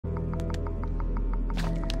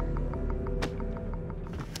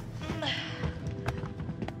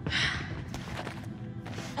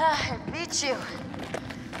I beat you.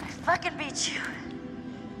 I fucking beat you.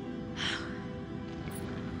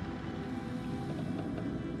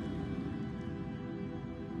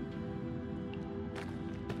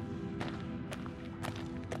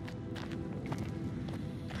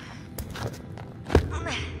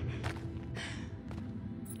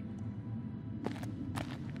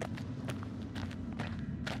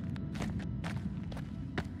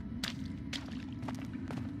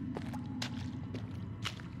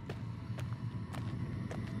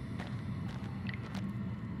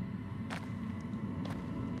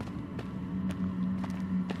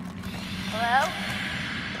 Hello?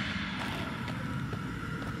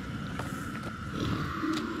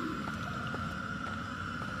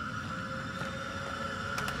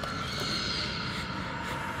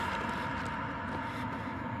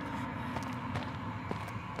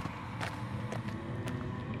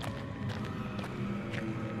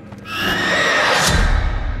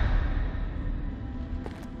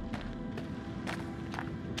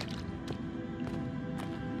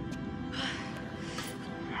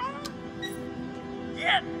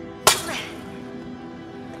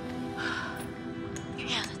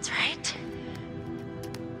 Yeah, that's right.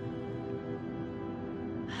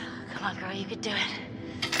 Come on, girl, you could do it.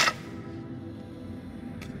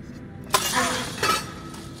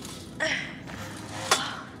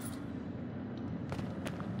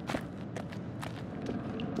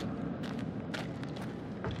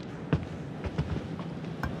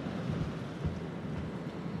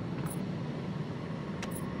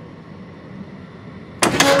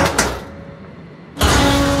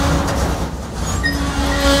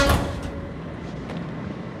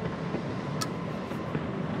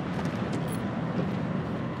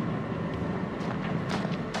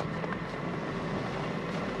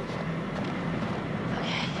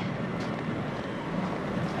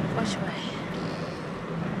 Which way?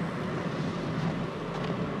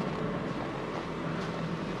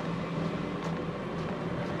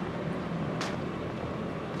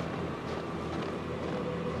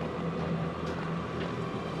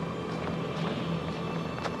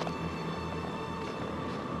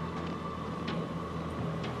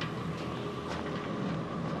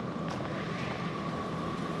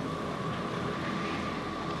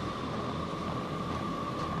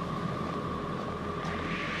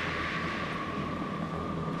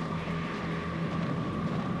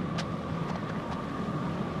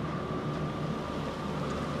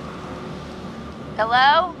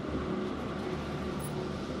 Hello?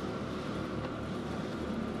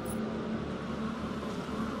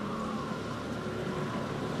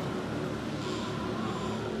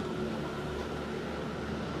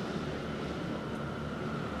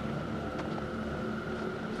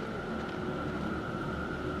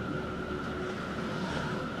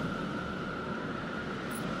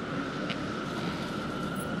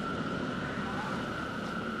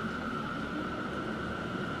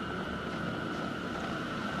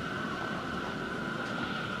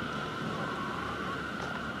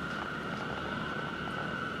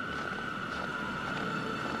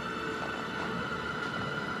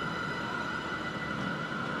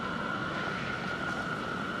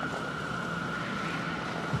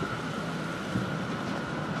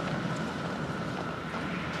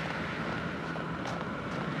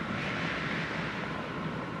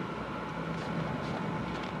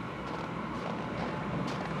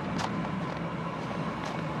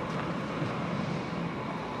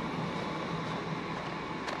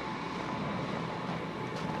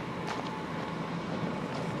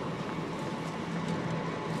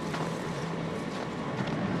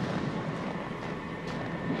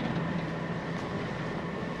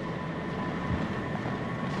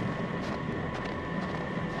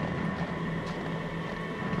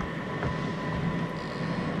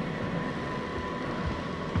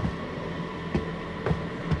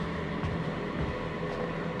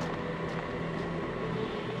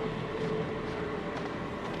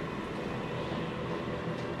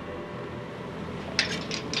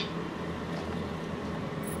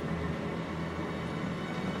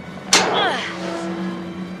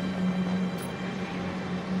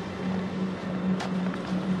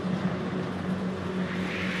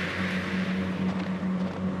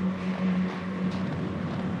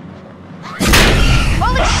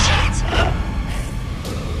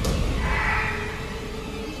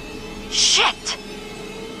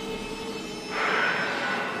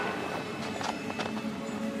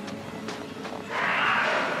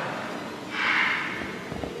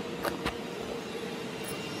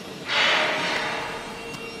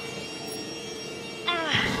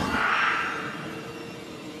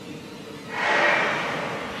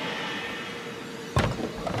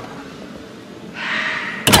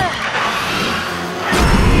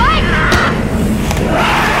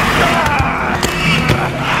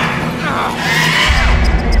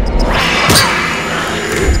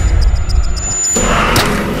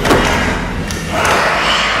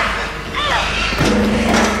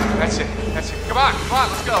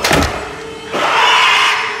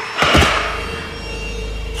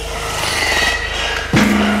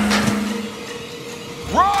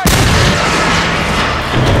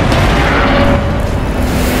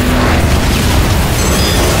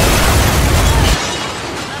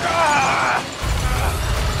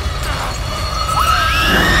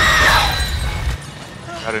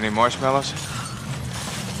 Got any marshmallows?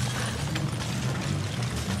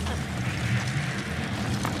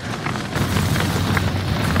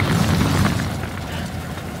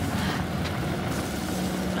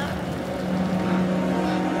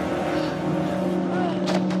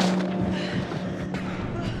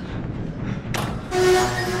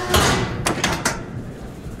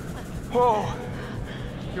 Whoa!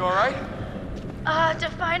 You alright?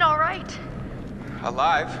 Define alright.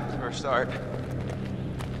 Alive, for a start.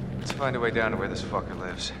 Let's find a way down to where this fucker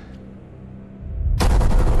lives.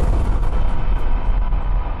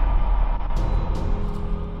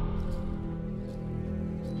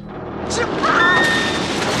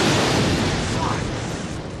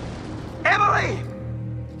 Emily!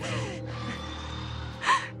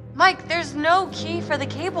 Mike, there's no key for the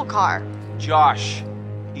cable car. Josh,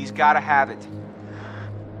 he's gotta have it.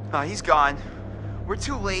 He's gone. We're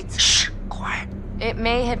too late. Shh, quiet. It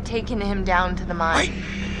may have taken him down to the mine. Wait,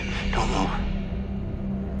 don't move.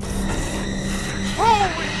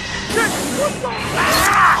 Holy shit! What the?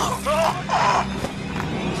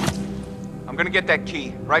 I'm gonna get that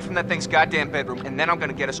key right from that thing's goddamn bedroom, and then I'm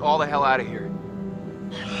gonna get us all the hell out of here.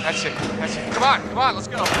 That's it. That's it. Come on, let's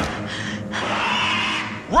go.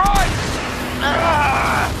 Run!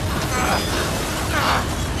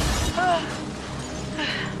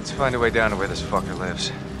 Let's find a way down to where this fucker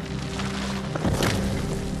lives.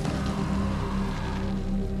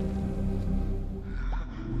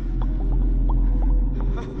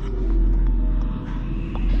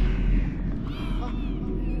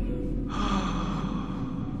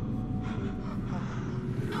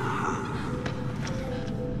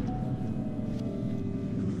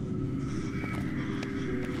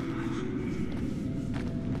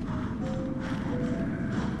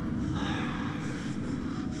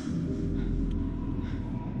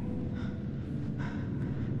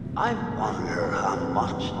 I wonder how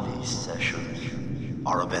much these sessions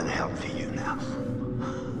are of any help for you now.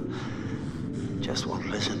 Just won't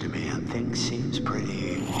listen to me and things seems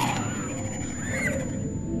pretty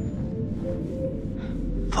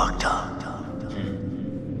fucked up.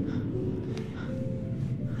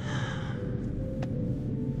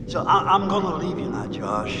 So I'm gonna leave you now,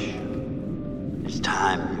 Josh. It's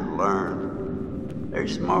time you learn.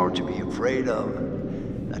 There's more to be afraid of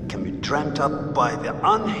that can be dreamt up by the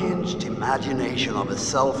unhinged imagination of a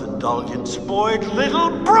self-indulgent, spoiled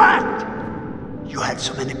little brat. You had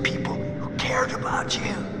so many people who cared about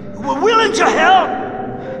you, who were willing to help,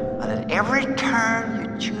 but at every turn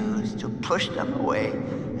you choose to push them away,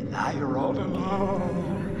 and now you're all alone.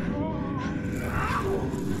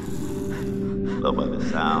 Though by the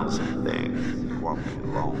sounds of things, you won't be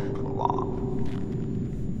alone for long.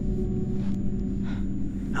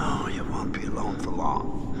 No, you won't be alone for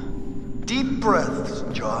long. Deep breaths,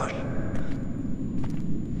 Josh.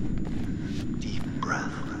 Deep breath.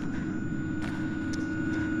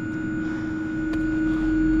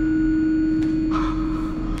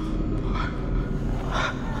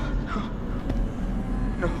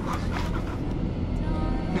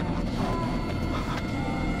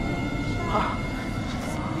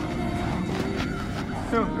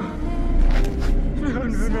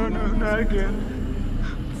 No, not again.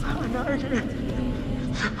 Not again.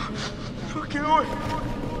 Get away!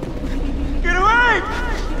 Get away!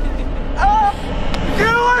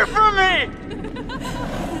 Get away from me!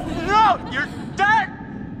 No, you're dead!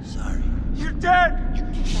 Sorry. You're dead!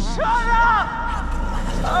 Shut up!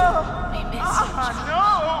 No!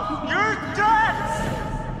 You're dead!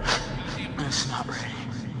 It's not ready.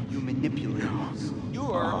 You manipulate. You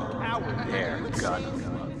are a coward. There, got it.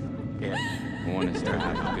 Yeah. One is there.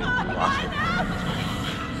 Lost it.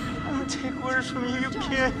 I don't take orders from you. You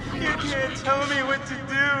can't tell me what to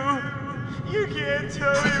do. You can't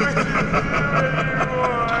tell me what to do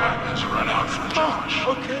anymore. Time has run out for Josh.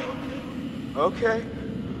 Okay.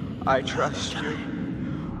 I trust you.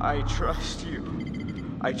 I trust you.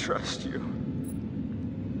 I trust you.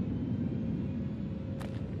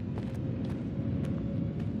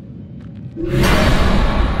 No.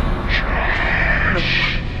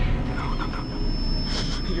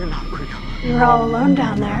 You're not real. You're all alone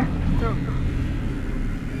down there. No,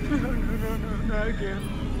 not again.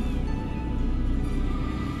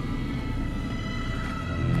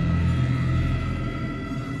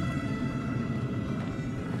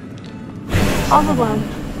 All alone.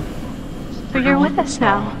 But you're with us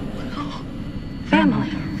now. Family.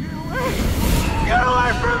 Get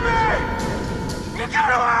away from me! Get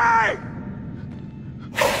away!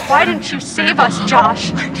 Why didn't you save us,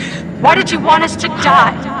 Josh? Why did you want us to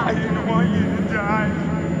die? I didn't want you to die.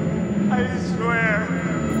 I swear.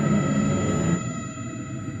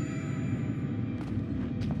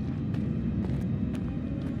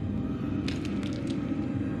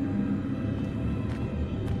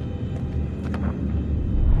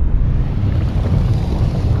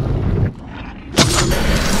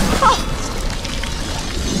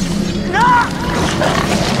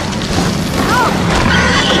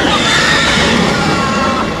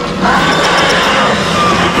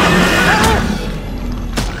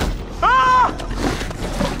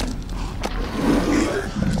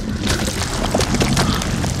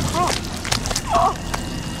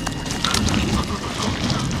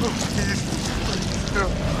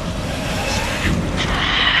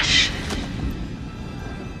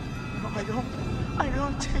 I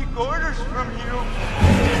don't take orders from you.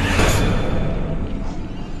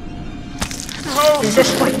 No! Is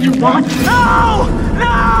this what you want? No!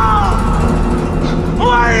 No!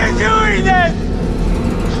 Why are you doing this?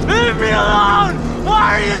 Leave me alone!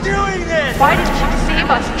 Why are you doing this? Why didn't you save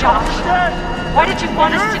us, Josh? Why did you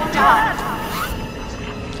want us to die?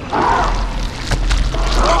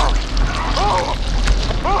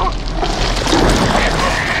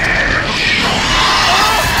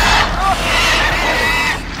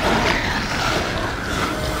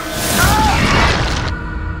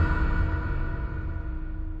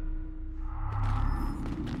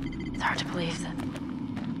 It's hard to believe that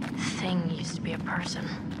the thing used to be a person.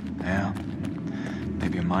 Yeah.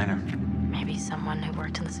 Maybe a minor. Maybe someone who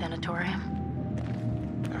worked in the sanatorium.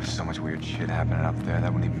 There was so much weird shit happening up there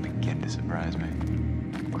that wouldn't even begin to surprise me.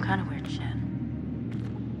 What kind of weird shit?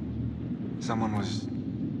 Someone was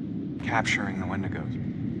capturing the Wendigos.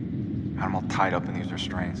 Had them all tied up in these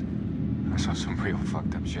restraints. I saw some real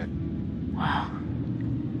fucked up shit. Wow.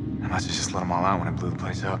 I must have just let them all out when I blew the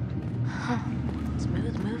place up. Huh.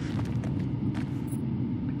 Smooth move.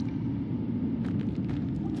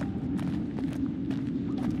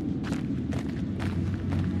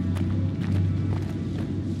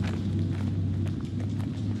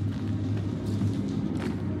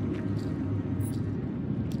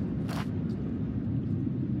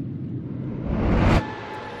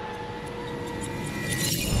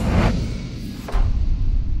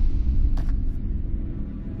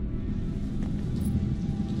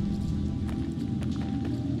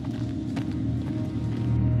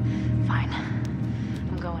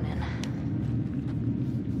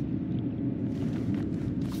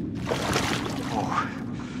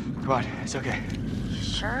 Come on, it's okay. You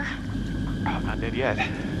sure? Oh, I'm not dead yet.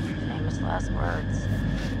 Famous last words.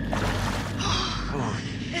 Oh,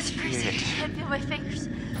 It's freezing. I can't feel my fingers.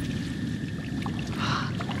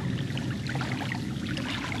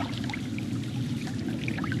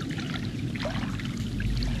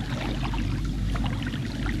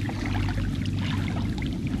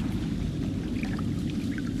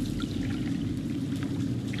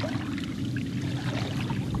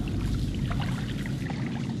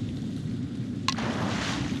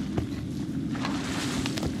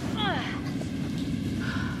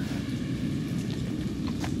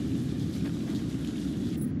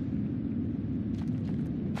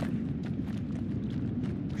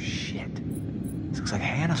 Looks like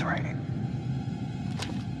Hannah's writing.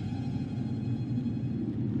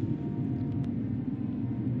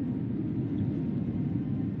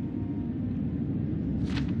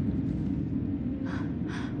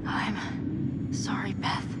 I'm sorry,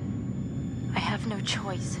 Beth. I have no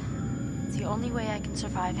choice. It's the only way I can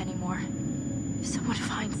survive anymore. If someone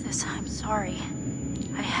finds this, I'm sorry.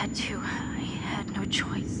 I had to. I had no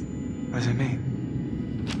choice. What does it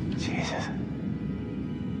mean? Jesus.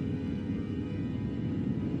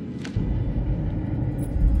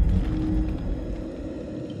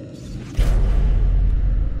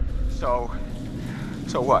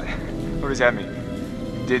 So what? What does that mean?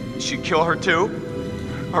 Did she kill her too?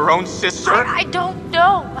 Her own sister? I don't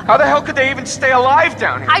know. How the hell could they even stay alive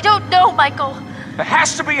down here? I don't know, Michael. There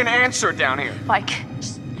has to be an answer down here. Mike, just